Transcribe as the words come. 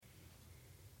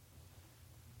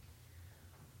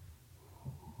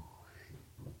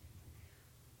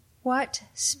What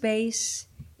space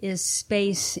is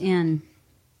space in?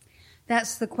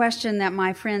 That's the question that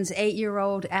my friend's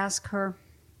 8-year-old asked her.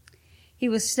 He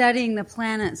was studying the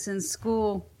planets in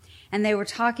school, and they were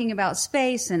talking about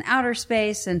space and outer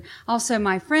space, and also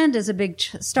my friend is a big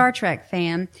Star Trek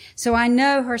fan, so I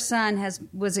know her son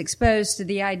was exposed to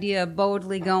the idea of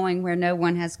boldly going where no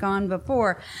one has gone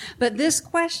before. But this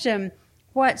question,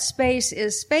 what space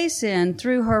is space in,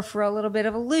 threw her for a little bit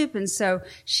of a loop, and so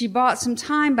she bought some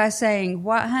time by saying,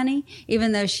 "What, honey?"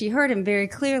 even though she heard him very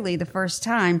clearly the first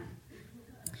time.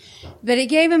 But it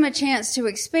gave him a chance to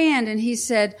expand, and he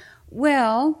said,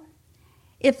 "Well,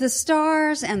 if the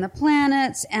stars and the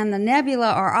planets and the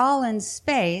nebula are all in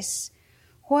space,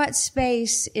 what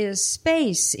space is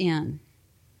space in?"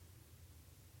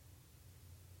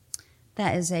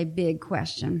 That is a big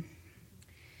question.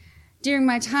 During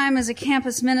my time as a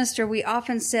campus minister, we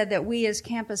often said that we as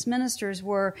campus ministers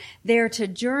were there to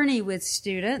journey with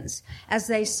students as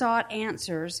they sought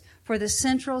answers for the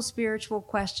central spiritual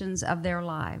questions of their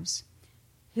lives.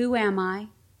 Who am I,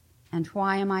 and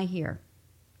why am I here?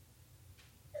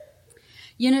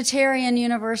 Unitarian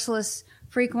Universalists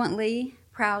frequently,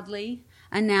 proudly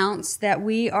announce that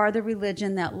we are the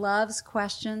religion that loves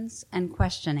questions and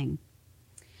questioning.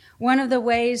 One of the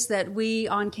ways that we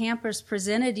on campus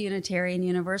presented Unitarian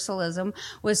Universalism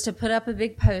was to put up a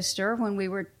big poster when we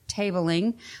were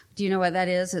tabling. Do you know what that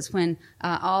is? It's when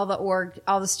all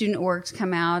the student orgs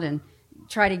come out and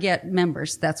try to get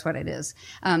members. That's what it is.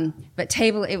 But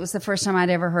table, it was the first time I'd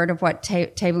ever heard of what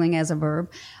tabling as a verb.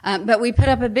 But we put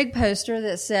up a big poster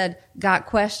that said, "Got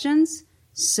questions?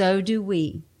 So do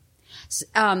we."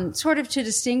 Sort of to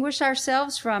distinguish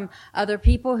ourselves from other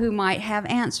people who might have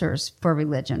answers for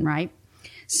religion, right?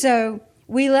 So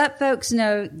we let folks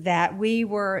know that we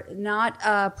were not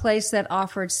a place that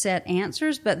offered set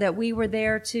answers, but that we were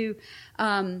there to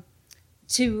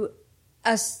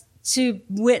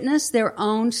witness their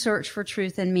own search for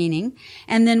truth and meaning,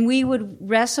 and then we would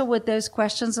wrestle with those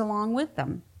questions along with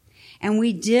them. And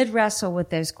we did wrestle with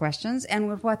those questions and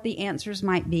with what the answers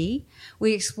might be.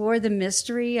 We explored the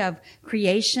mystery of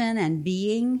creation and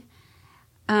being.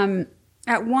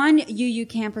 At one UU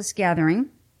campus gathering,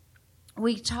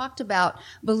 we talked about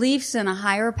beliefs in a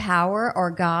higher power or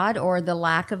God or the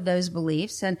lack of those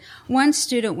beliefs. And one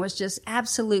student was just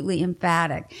absolutely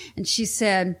emphatic. And she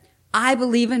said, "I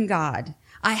believe in God.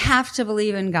 I have to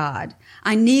believe in God.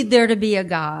 I need there to be a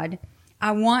God.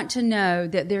 I want to know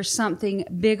that there's something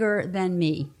bigger than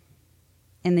me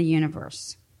in the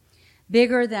universe,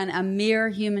 bigger than a mere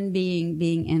human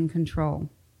being in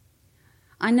control."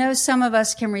 I know some of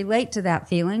us can relate to that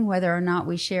feeling, whether or not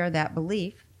we share that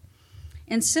belief.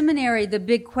 In seminary, the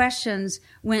big questions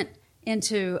went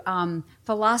into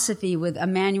philosophy with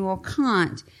Immanuel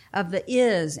Kant of the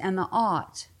is and the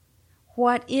ought.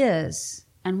 What is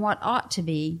and what ought to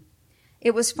be?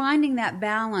 It was finding that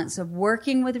balance of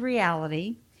working with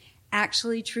reality,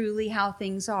 actually truly how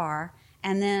things are,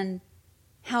 and then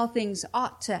how things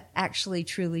ought to actually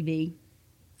truly be.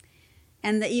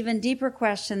 And the even deeper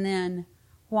question then,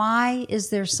 why is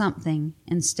there something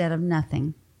instead of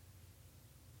nothing?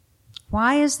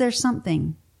 Why is there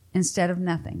something instead of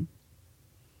nothing?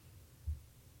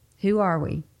 Who are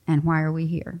we and why are we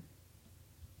here?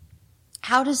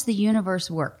 How does the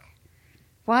universe work?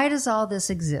 Why does all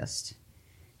this exist?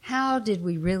 How did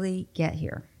we really get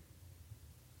here?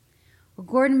 Well,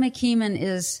 Gordon McKeeman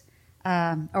is,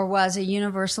 or was a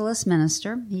Universalist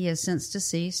minister. He is since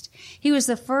deceased. He was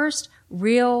the first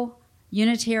real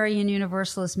Unitarian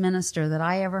Universalist minister that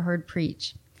I ever heard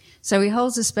preach. So he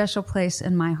holds a special place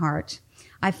in my heart.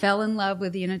 I fell in love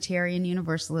with Unitarian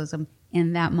Universalism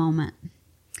in that moment.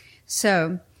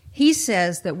 So he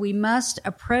says that we must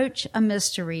approach a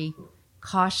mystery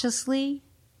cautiously,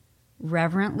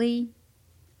 reverently,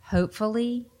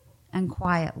 hopefully, and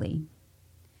quietly.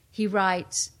 He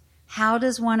writes, how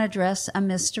does one address a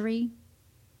mystery?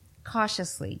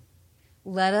 Cautiously.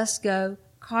 Let us go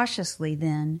cautiously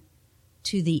then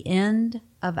to the end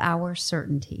of our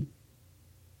certainty.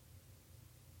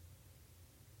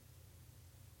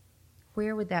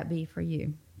 Where would that be for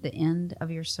you? The end of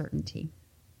your certainty.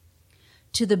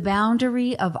 To the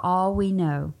boundary of all we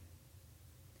know.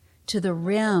 To the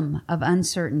rim of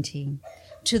uncertainty.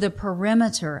 To the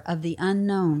perimeter of the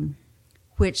unknown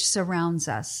which surrounds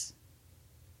us.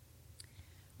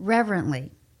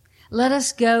 Reverently, let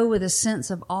us go with a sense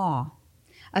of awe,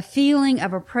 a feeling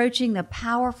of approaching the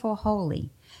powerful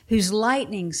holy, whose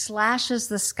lightning slashes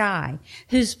the sky,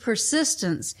 whose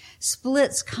persistence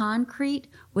splits concrete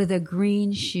with a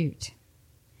green shoot,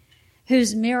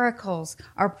 whose miracles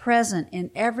are present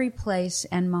in every place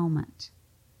and moment.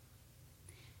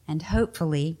 And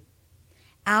hopefully,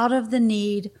 out of the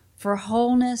need for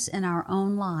wholeness in our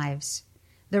own lives,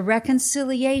 the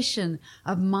reconciliation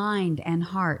of mind and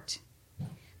heart,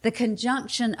 the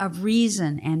conjunction of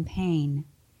reason and pain,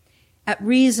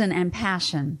 reason and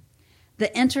passion,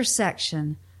 the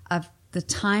intersection of the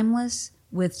timeless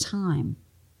with time.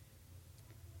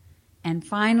 And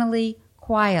finally,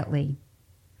 quietly,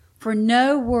 for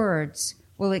no words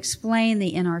will explain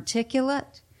the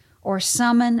inarticulate or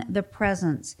summon the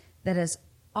presence that is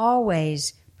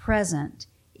always present,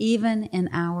 even in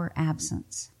our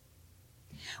absence.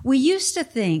 We used to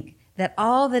think that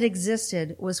all that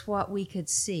existed was what we could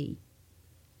see.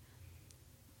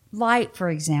 Light, for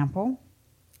example,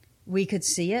 we could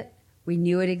see it, we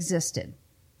knew it existed.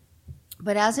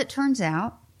 But as it turns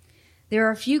out, there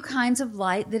are a few kinds of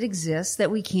light that exist that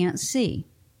we can't see.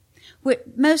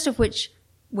 Most of which,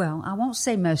 well, I won't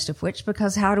say most of which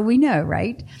because how do we know,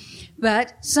 right?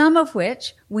 But some of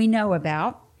which we know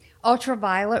about.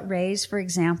 Ultraviolet rays, for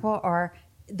example,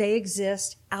 they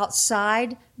exist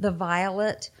outside the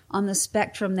violet on the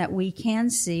spectrum that we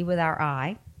can see with our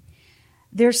eye.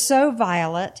 They're so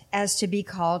violet as to be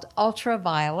called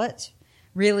ultraviolet,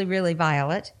 really, really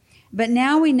violet. But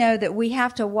now we know that we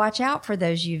have to watch out for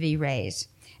those UV rays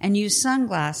and use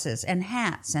sunglasses and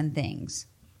hats and things.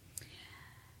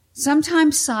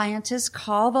 Sometimes scientists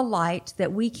call the light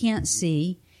that we can't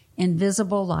see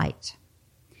invisible light.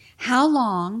 How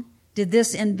long did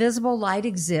this invisible light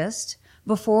exist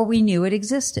before we knew it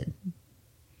existed?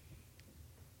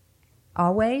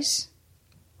 Always?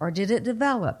 Or did it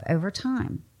develop over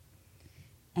time?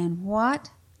 And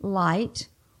what light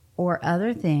or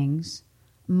other things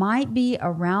might be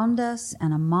around us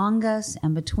and among us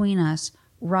and between us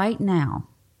right now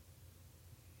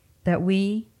that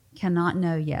we cannot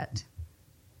know yet?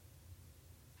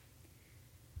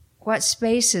 What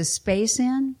space is space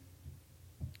in?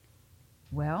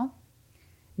 Well,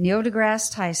 Neil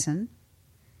deGrasse Tyson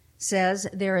says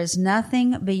there is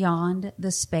nothing beyond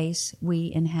the space we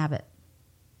inhabit.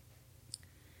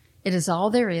 It is all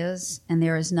there is, and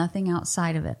there is nothing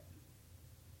outside of it.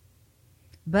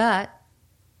 But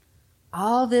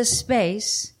all this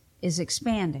space is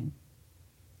expanding.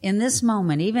 In this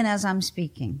moment, even as I'm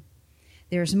speaking,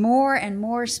 there's more and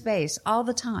more space all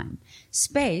the time.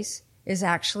 Space is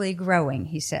actually growing,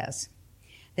 he says.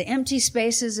 The empty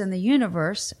spaces in the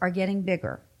universe are getting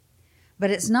bigger, but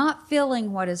it's not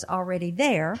filling what is already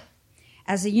there.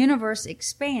 As the universe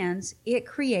expands, it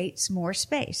creates more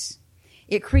space.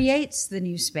 It creates the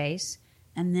new space,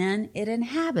 and then it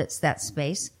inhabits that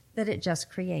space that it just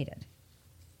created.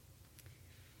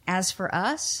 As for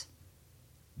us,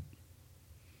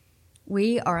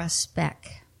 we are a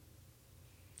speck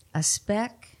on a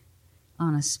speck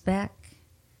on a speck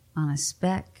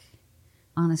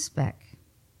on a speck.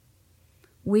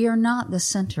 We are not the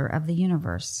center of the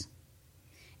universe.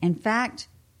 In fact,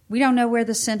 we don't know where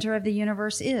the center of the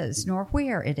universe is, nor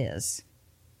where it is,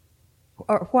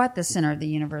 or what the center of the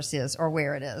universe is, or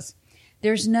where it is.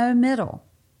 There's no middle.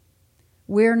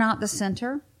 We're not the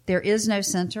center. There is no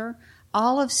center.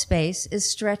 All of space is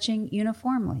stretching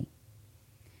uniformly.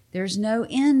 There's no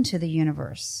end to the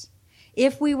universe.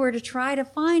 If we were to try to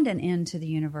find an end to the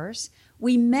universe,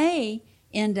 we may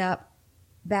end up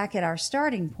back at our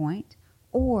starting point,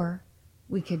 or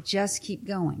we could just keep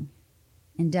going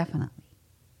indefinitely.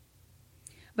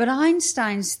 But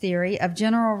Einstein's theory of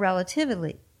general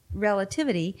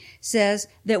relativity says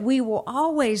that we will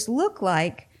always look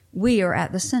like we are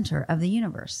at the center of the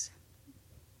universe,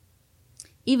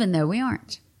 even though we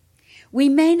aren't. We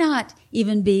may not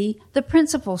even be the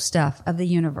principal stuff of the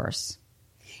universe.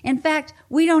 In fact,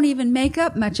 we don't even make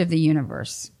up much of the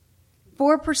universe.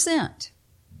 4%.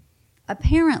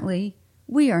 Apparently,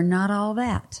 we are not all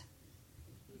that.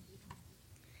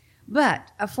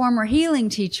 But a former healing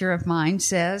teacher of mine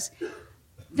says,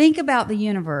 think about the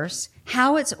universe,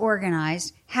 how it's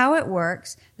organized, how it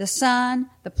works, the sun,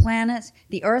 the planets,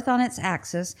 the earth on its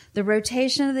axis, the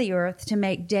rotation of the earth to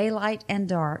make daylight and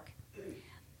dark,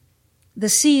 the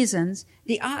seasons,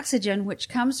 the oxygen which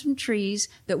comes from trees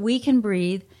that we can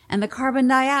breathe, and the carbon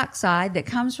dioxide that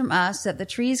comes from us that the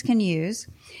trees can use,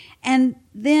 and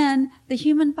then the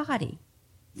human body.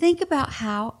 Think about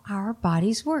how our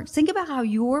bodies work. Think about how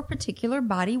your particular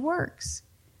body works.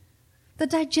 The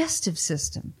digestive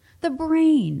system, the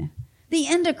brain, the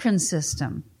endocrine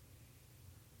system,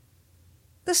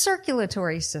 the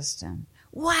circulatory system.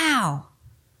 Wow!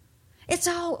 It's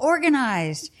all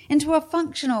organized into a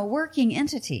functional working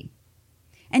entity.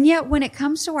 And yet when it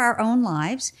comes to our own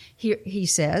lives, he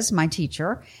says, my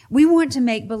teacher, we want to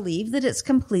make believe that it's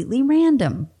completely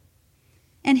random.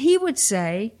 And he would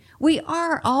say, we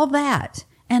are all that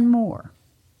and more.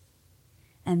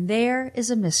 And there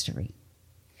is a mystery.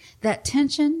 That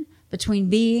tension between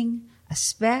being a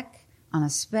speck on a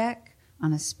speck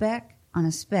on a speck on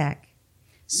a speck,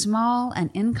 small and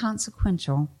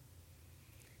inconsequential,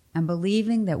 and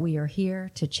believing that we are here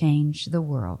to change the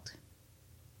world.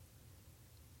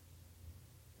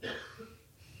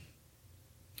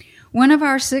 One of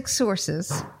our 6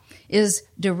 sources is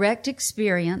direct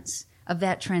experience of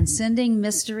that transcending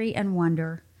mystery and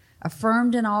wonder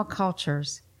affirmed in all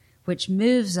cultures, which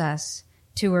moves us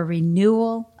to a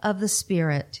renewal of the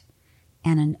spirit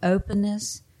and an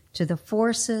openness to the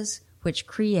forces which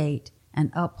create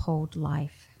and uphold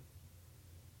life.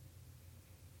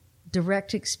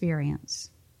 Direct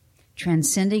experience,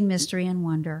 transcending mystery and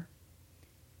wonder,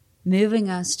 moving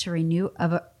us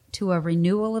to a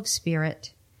renewal of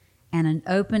spirit and an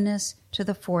openness to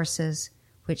the forces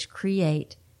which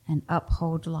create and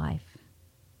uphold life.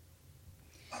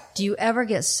 Do you ever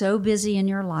get so busy in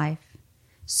your life,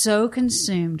 so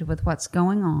consumed with what's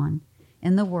going on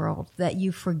in the world, that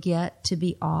you forget to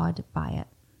be awed by it?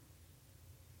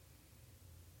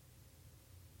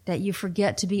 That you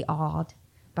forget to be awed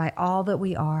by all that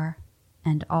we are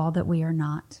and all that we are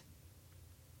not?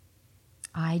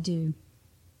 I do.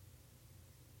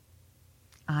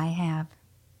 I have.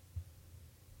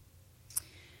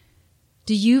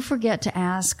 Do you forget to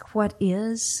ask what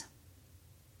is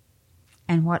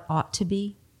and what ought to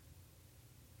be?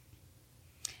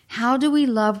 How do we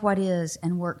love what is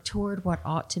and work toward what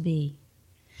ought to be?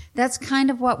 That's kind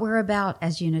of what we're about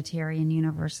as Unitarian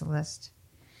Universalists.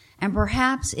 And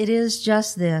perhaps it is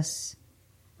just this,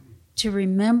 to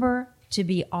remember to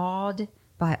be awed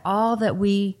by all that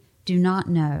we do not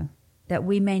know, that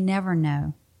we may never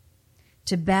know,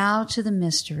 to bow to the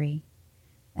mystery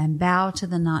and bow to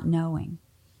the not knowing.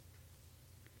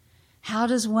 How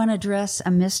does one address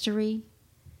a mystery?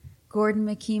 Gordon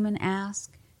McKeeman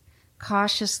asked,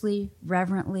 cautiously,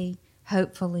 reverently,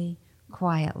 hopefully,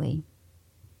 quietly.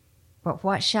 But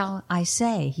what shall I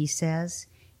say, he says?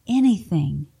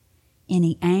 Anything.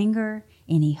 Any anger,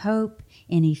 any hope,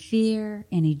 any fear,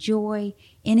 any joy,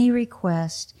 any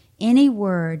request, any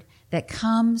word that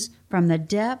comes from the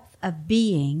depth of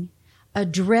being,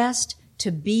 addressed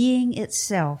to being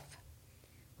itself,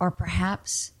 or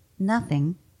perhaps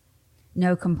nothing.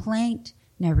 No complaint,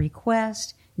 no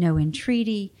request, no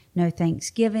entreaty, no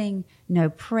thanksgiving, no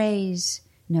praise,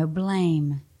 no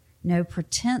blame, no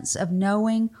pretense of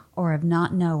knowing or of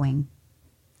not knowing.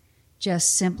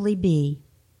 Just simply be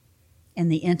in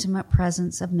the intimate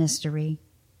presence of mystery,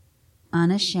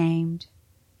 unashamed,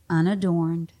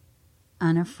 unadorned,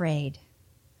 unafraid,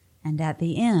 and at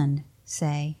the end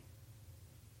say,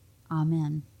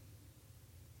 Amen.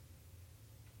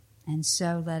 And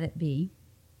so let it be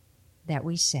that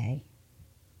we say,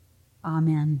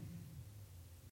 Amen.